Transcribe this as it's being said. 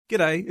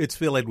G'day, it's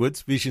Phil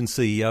Edwards, Vision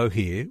CEO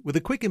here, with a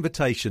quick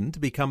invitation to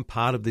become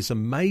part of this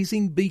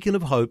amazing beacon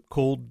of hope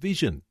called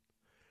Vision.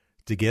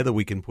 Together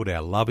we can put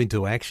our love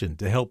into action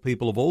to help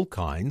people of all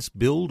kinds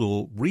build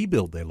or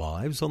rebuild their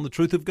lives on the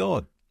truth of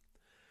God.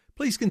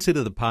 Please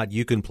consider the part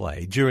you can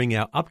play during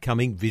our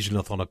upcoming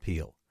Visionathon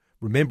appeal,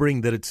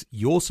 remembering that it's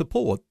your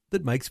support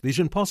that makes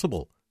Vision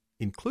possible,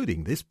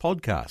 including this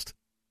podcast.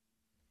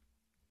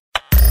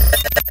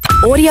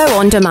 Audio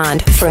on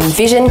demand from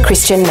Vision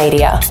Christian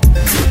Media.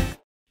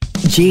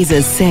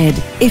 Jesus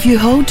said, "If you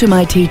hold to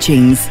my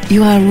teachings,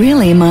 you are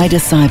really my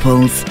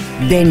disciples.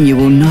 Then you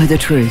will know the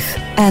truth,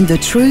 and the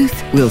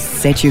truth will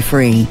set you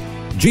free."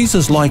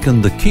 Jesus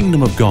likened the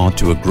kingdom of God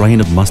to a grain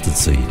of mustard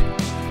seed.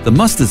 The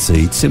mustard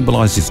seed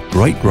symbolizes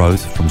great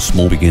growth from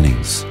small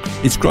beginnings.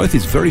 Its growth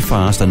is very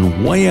fast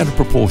and way out of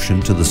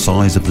proportion to the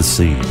size of the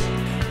seed.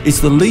 It's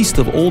the least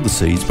of all the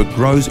seeds, but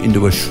grows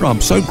into a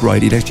shrub so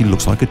great it actually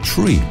looks like a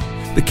tree.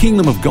 The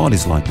kingdom of God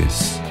is like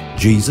this.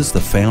 Jesus, the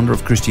founder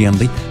of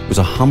Christianity, was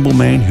a humble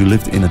man who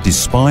lived in a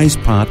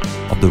despised part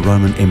of the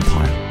Roman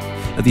Empire.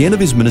 At the end of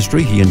his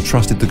ministry, he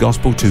entrusted the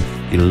gospel to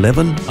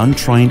 11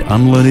 untrained,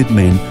 unlearned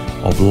men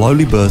of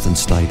lowly birth and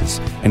status,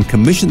 and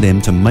commissioned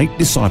them to make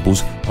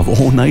disciples of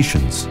all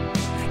nations.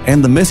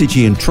 And the message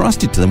he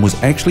entrusted to them was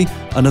actually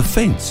an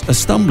offense, a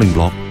stumbling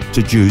block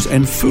to Jews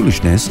and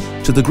foolishness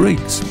to the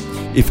Greeks.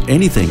 If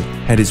anything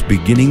had its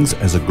beginnings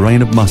as a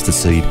grain of mustard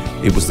seed,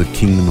 it was the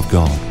kingdom of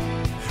God.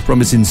 From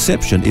its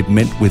inception, it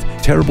met with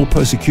terrible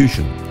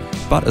persecution.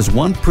 But as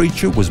one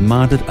preacher was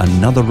martyred,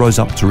 another rose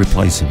up to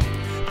replace him.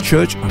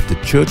 Church after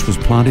church was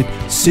planted,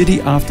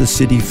 city after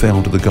city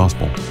fell to the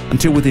gospel,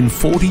 until within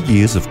 40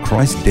 years of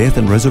Christ's death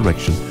and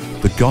resurrection,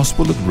 the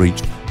gospel had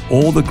reached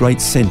all the great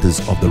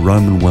centers of the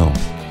Roman world.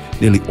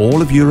 Nearly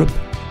all of Europe,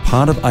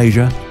 part of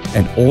Asia,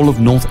 and all of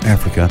North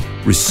Africa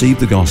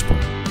received the gospel.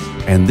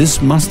 And this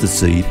mustard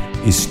seed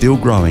is still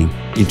growing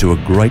into a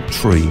great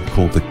tree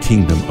called the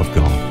kingdom of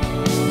God.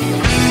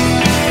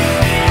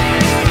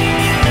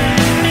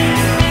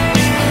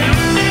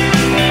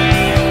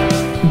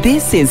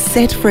 This is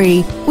Set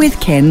Free with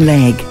Ken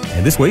Legg.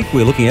 And this week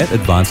we're looking at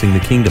advancing the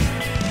kingdom.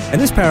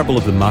 And this parable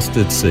of the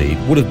mustard seed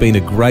would have been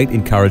a great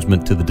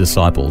encouragement to the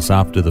disciples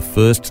after the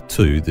first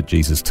two that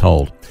Jesus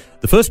told.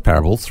 The first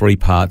parable, 3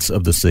 parts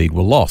of the seed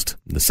were lost.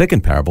 In the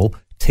second parable,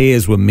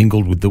 tares were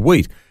mingled with the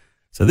wheat.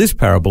 So this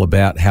parable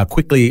about how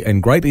quickly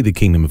and greatly the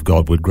kingdom of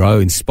God would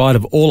grow in spite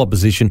of all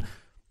opposition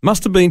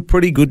must have been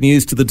pretty good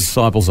news to the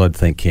disciples, I'd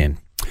think, Ken.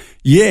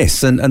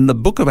 Yes, and the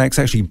book of Acts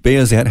actually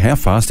bears out how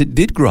fast it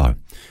did grow.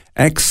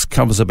 Acts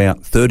covers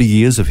about 30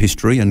 years of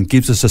history and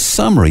gives us a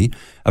summary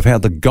of how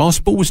the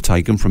gospel was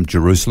taken from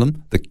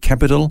Jerusalem, the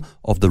capital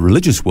of the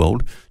religious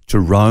world, to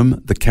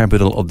Rome, the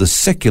capital of the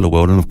secular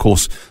world, and of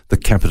course the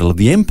capital of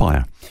the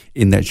empire.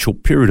 In that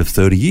short period of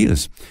 30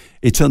 years,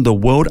 it turned the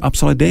world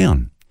upside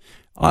down.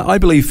 I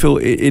believe, Phil,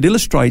 it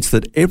illustrates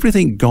that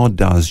everything God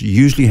does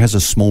usually has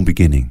a small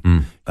beginning.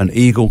 An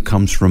eagle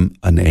comes from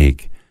an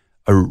egg.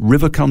 A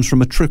river comes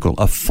from a trickle.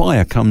 A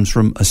fire comes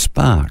from a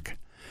spark.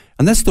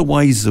 And that's the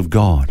ways of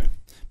God.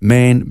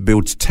 Man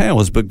builds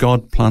towers, but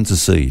God plants a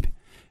seed.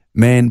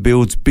 Man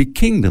builds big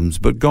kingdoms,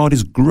 but God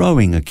is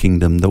growing a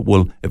kingdom that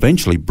will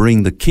eventually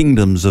bring the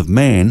kingdoms of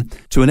man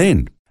to an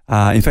end.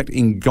 In fact,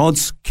 in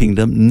God's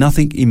kingdom,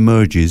 nothing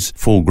emerges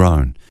full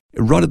grown.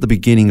 Right at the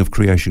beginning of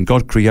creation,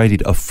 God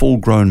created a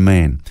full-grown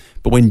man.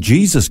 But when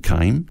Jesus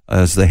came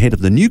as the head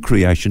of the new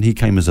creation, he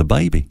came as a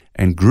baby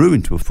and grew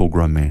into a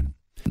full-grown man.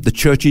 The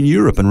church in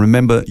Europe, and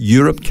remember,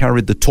 Europe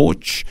carried the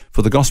torch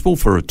for the gospel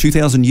for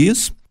 2,000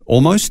 years,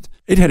 almost.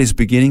 It had its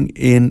beginning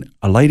in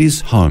a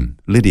lady's home,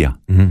 Lydia.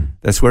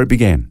 That's where it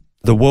began.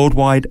 The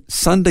worldwide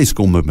Sunday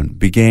school movement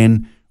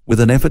began with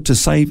an effort to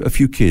save a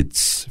few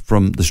kids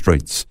from the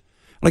streets.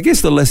 And I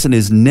guess the lesson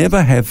is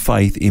never have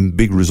faith in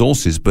big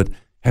resources, but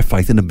have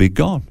faith in a big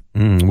God.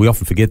 We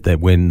often forget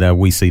that when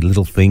we see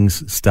little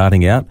things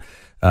starting out.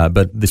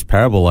 But this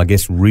parable, I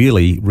guess,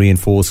 really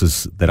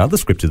reinforces that other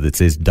scripture that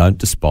says, don't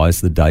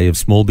despise the day of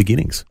small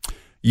beginnings.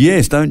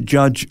 Yes, don't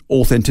judge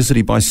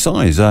authenticity by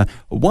size.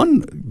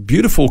 One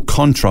beautiful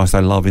contrast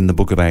I love in the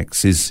book of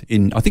Acts is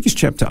in, I think it's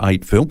chapter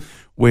 8, Phil,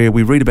 where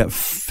we read about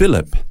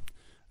Philip,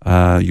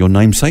 your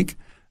namesake,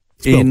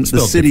 in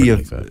the city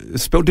of...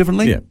 Spelled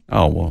differently? Yeah.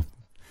 Oh, well.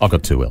 I've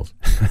got 2 L's.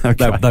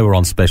 Okay. They were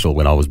on special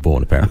when I was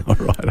born, apparently.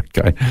 All right,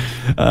 okay.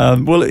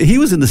 Well, he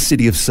was in the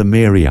city of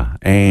Samaria,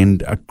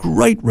 and a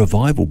great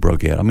revival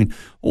broke out. I mean,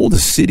 all the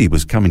city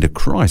was coming to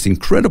Christ.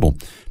 Incredible.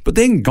 But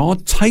then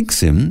God takes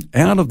him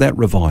out of that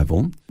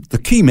revival. The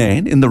key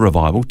man in the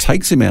revival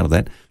takes him out of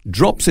that,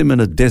 drops him in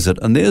a desert,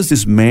 and there's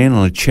this man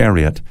on a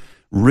chariot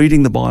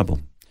reading the Bible.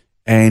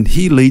 And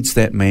he leads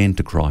that man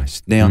to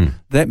Christ. Now,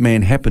 that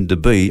man happened to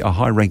be a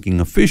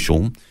high-ranking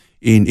official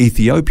in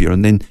Ethiopia,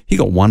 and then he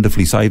got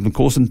wonderfully saved, of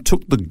course, and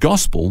took the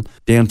gospel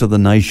down to the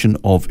nation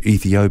of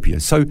Ethiopia.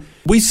 So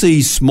we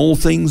see small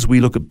things, we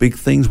look at big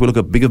things, we look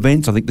at big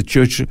events. I think the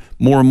church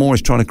more and more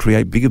is trying to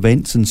create big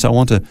events and so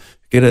on to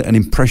get an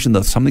impression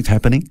that something's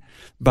happening.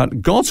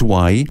 But God's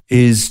way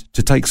is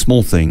to take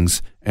small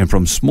things and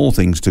from small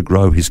things to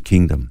grow his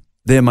kingdom.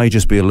 there may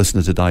just be a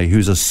listener today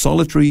who's a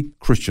solitary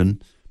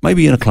Christian,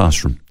 maybe in a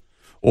classroom,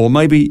 or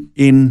maybe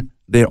in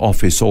their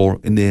office or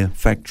in their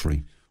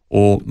factory,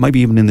 or maybe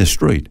even in their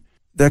street.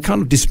 They're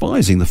kind of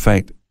despising the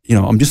fact,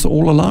 I'm just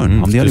all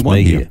alone. I'm the only one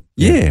here.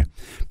 Yeah.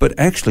 But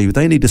actually,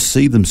 they need to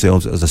see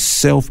themselves as a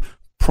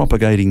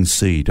self-propagating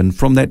seed. And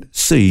from that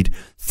seed,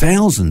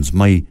 thousands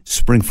may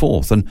spring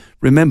forth. And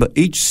remember,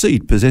 each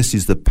seed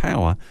possesses the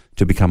power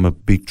to become a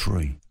big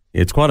tree.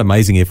 It's quite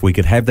amazing if we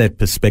could have that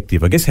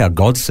perspective. I guess how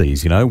God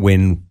sees,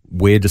 when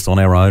we're just on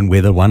our own,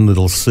 we're the one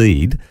little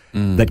seed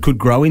that could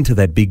grow into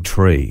that big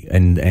tree,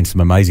 and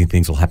some amazing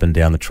things will happen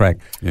down the track.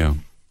 Yeah.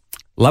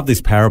 Love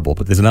this parable,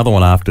 but there's another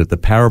one after it, the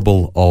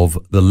parable of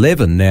the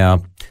leaven.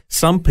 Now,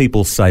 some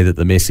people say that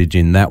the message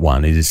in that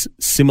one is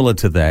similar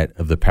to that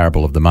of the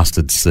parable of the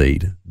mustard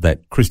seed,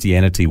 that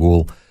Christianity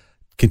will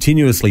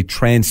continuously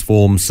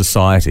transform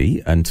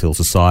society until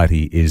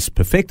society is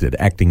perfected,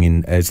 acting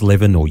in as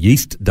leaven or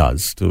yeast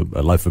does to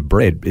a loaf of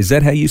bread. Is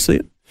that how you see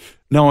it?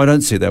 No, I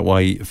don't see it that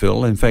way,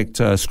 Phil. In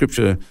fact,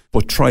 Scripture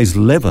portrays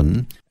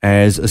leaven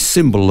as a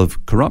symbol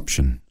of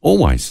corruption,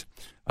 always.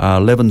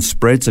 Leaven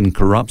spreads and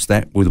corrupts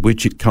that with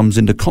which it comes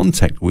into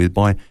contact with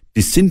by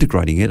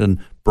disintegrating it and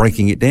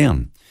breaking it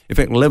down. In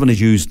fact, leaven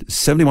is used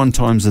 71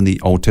 times in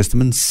the Old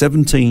Testament,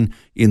 17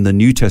 in the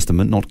New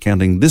Testament, not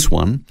counting this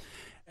one,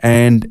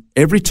 and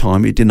every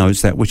time it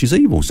denotes that which is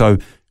evil. So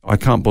I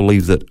can't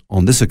believe that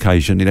on this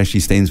occasion it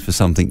actually stands for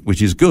something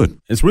which is good.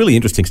 It's really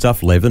interesting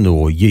stuff, leaven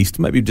or yeast.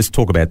 Maybe just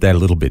talk about that a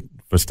little bit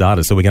for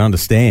starters so we can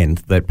understand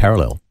that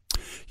parallel.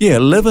 Yeah,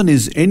 leaven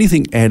is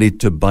anything added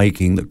to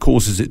baking that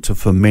causes it to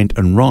ferment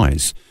and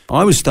rise.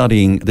 I was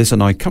studying this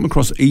and I come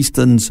across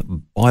Easton's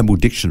Bible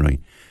Dictionary.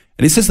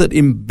 And it says that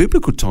in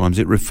biblical times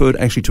it referred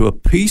actually to a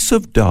piece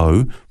of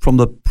dough from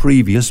the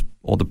previous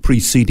or the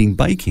preceding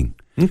baking.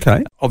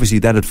 Okay. Obviously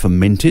that had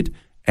fermented,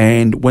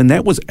 and when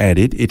that was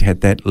added, it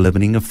had that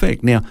leavening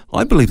effect. Now,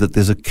 I believe that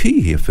there's a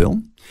key here,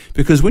 Phil,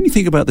 because when you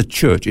think about the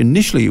church,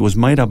 initially it was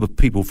made up of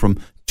people from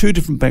two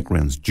different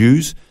backgrounds,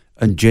 Jews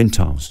and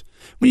Gentiles.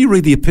 When you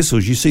read the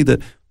epistles, you see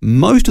that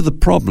most of the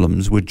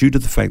problems were due to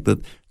the fact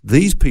that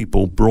these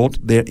people brought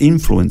their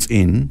influence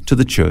in to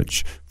the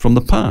church from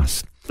the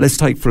past. Let's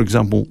take, for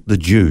example, the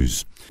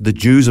Jews. The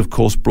Jews, of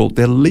course, brought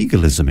their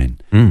legalism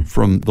in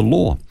from the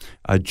law.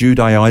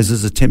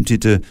 Judaizers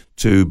attempted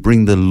to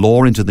bring the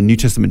law into the New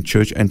Testament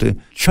church and to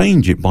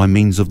change it by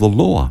means of the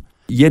law.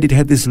 Yet it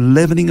had this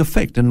leavening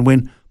effect. And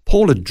when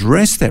Paul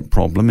addressed that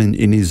problem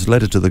in his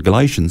letter to the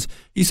Galatians,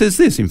 he says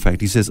this, in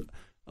fact, he says,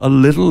 a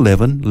little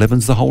leaven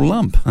leavens the whole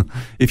lump.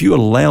 If you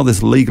allow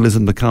this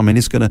legalism to come in,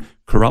 it's going to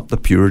corrupt the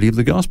purity of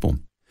the gospel.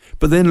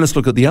 But then let's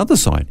look at the other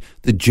side.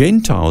 The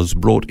Gentiles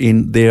brought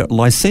in their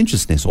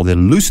licentiousness or their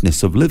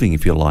looseness of living,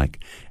 if you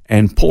like,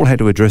 and Paul had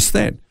to address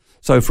that.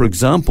 So, for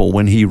example,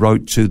 when he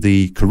wrote to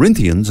the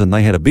Corinthians and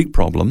they had a big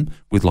problem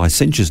with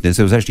licentiousness,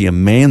 there was actually a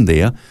man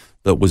there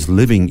that was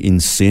living in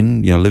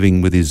sin,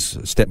 living with his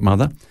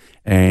stepmother,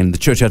 and the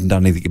church hadn't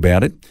done anything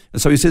about it.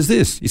 And so he says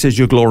this, he says,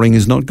 your glorying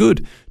is not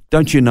good.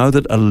 Don't you know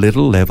that a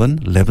little leaven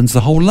leavens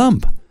the whole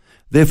lump?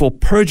 Therefore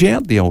purge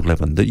out the old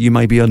leaven, that you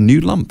may be a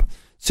new lump,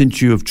 since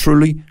you have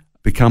truly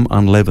become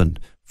unleavened.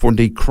 For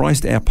indeed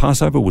Christ our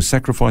Passover was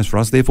sacrificed for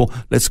us. Therefore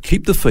let's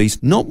keep the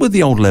feast, not with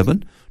the old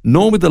leaven,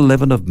 nor with the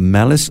leaven of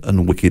malice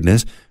and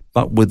wickedness,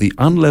 but with the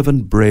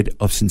unleavened bread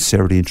of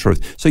sincerity and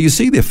truth. So you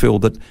see there, Phil,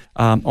 that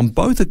on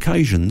both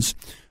occasions,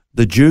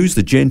 the Jews,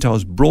 the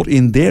Gentiles, brought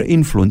in their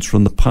influence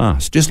from the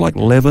past. Just like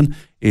leaven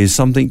is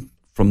something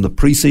from the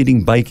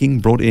preceding baking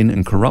brought in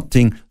and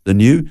corrupting the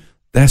new,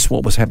 that's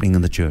what was happening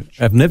in the church.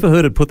 I've never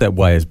heard it put that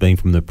way, as being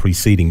from the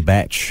preceding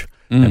batch.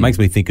 It makes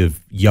me think of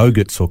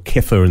yogurts or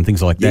kefir and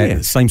things like that.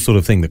 Yeah. Same sort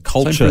of thing. The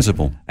culture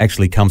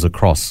actually comes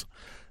across,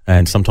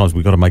 and sometimes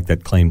we've got to make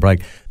that clean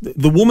break.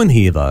 The woman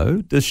here,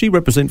 though, does she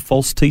represent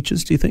false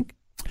teachers, do you think?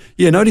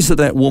 Yeah, notice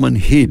that woman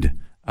hid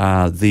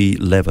the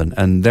leaven,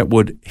 and that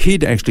word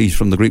hid actually is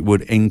from the Greek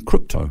word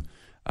enkrypto,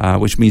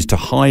 which means to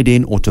hide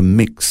in or to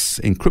mix.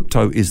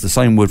 Enkrypto is the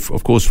same word,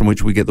 of course, from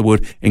which we get the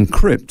word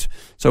encrypt.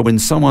 So when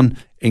someone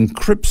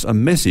encrypts a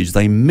message,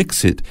 they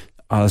mix it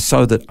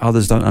so that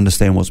others don't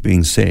understand what's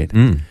being said.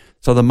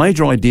 So the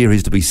major idea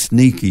is to be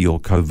sneaky or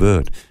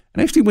covert.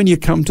 And actually, when you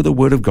come to the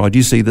Word of God,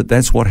 you see that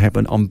that's what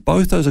happened on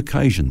both those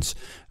occasions.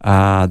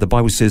 The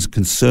Bible says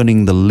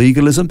concerning the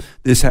legalism,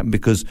 this happened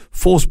because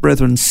false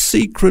brethren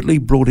secretly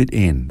brought it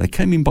in. They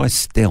came in by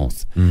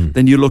stealth.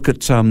 Then you look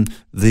at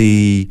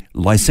the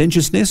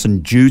licentiousness,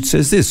 and Jude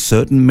says this,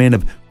 certain men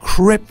have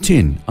crept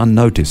in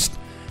unnoticed.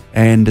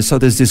 And so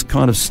there's this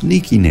kind of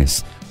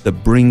sneakiness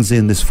that brings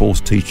in this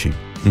false teaching.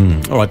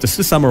 All right, just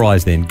to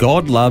summarise then,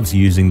 God loves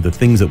using the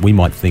things that we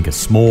might think are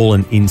small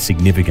and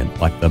insignificant,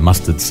 like the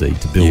mustard seed,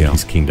 to build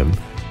his kingdom.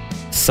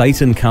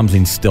 Satan comes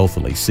in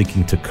stealthily,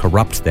 seeking to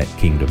corrupt that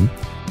kingdom.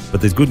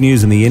 But there's good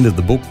news in the end of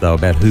the book, though,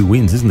 about who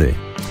wins, isn't there?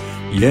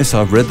 Yes,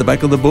 I've read the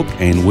back of the book,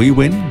 and we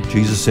win.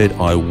 Jesus said,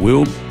 I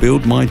will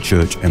build my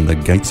church, and the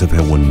gates of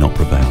hell will not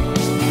prevail.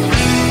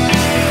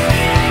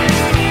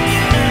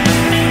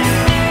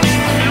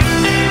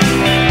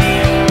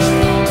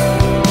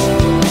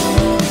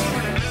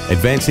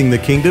 Advancing the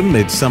kingdom,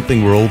 it's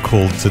something we're all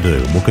called to do.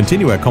 We'll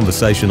continue our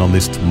conversation on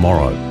this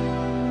tomorrow.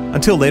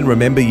 Until then,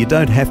 remember, you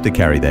don't have to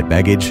carry that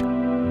baggage.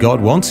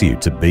 God wants you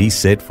to be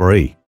set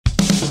free.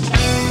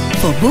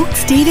 For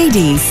books,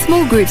 DVDs,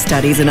 small group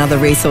studies and other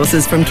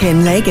resources from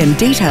Ken Legg and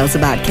details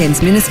about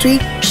Ken's ministry,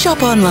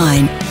 shop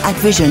online at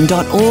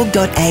vision.org.au.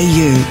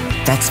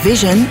 That's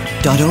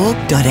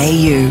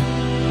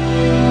vision.org.au.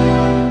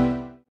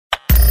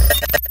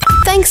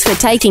 Thanks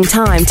for taking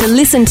time to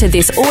listen to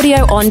this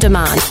audio on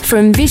demand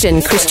from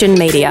Vision Christian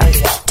Media.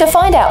 To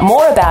find out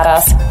more about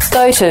us,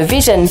 go to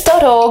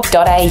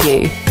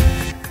vision.org.au.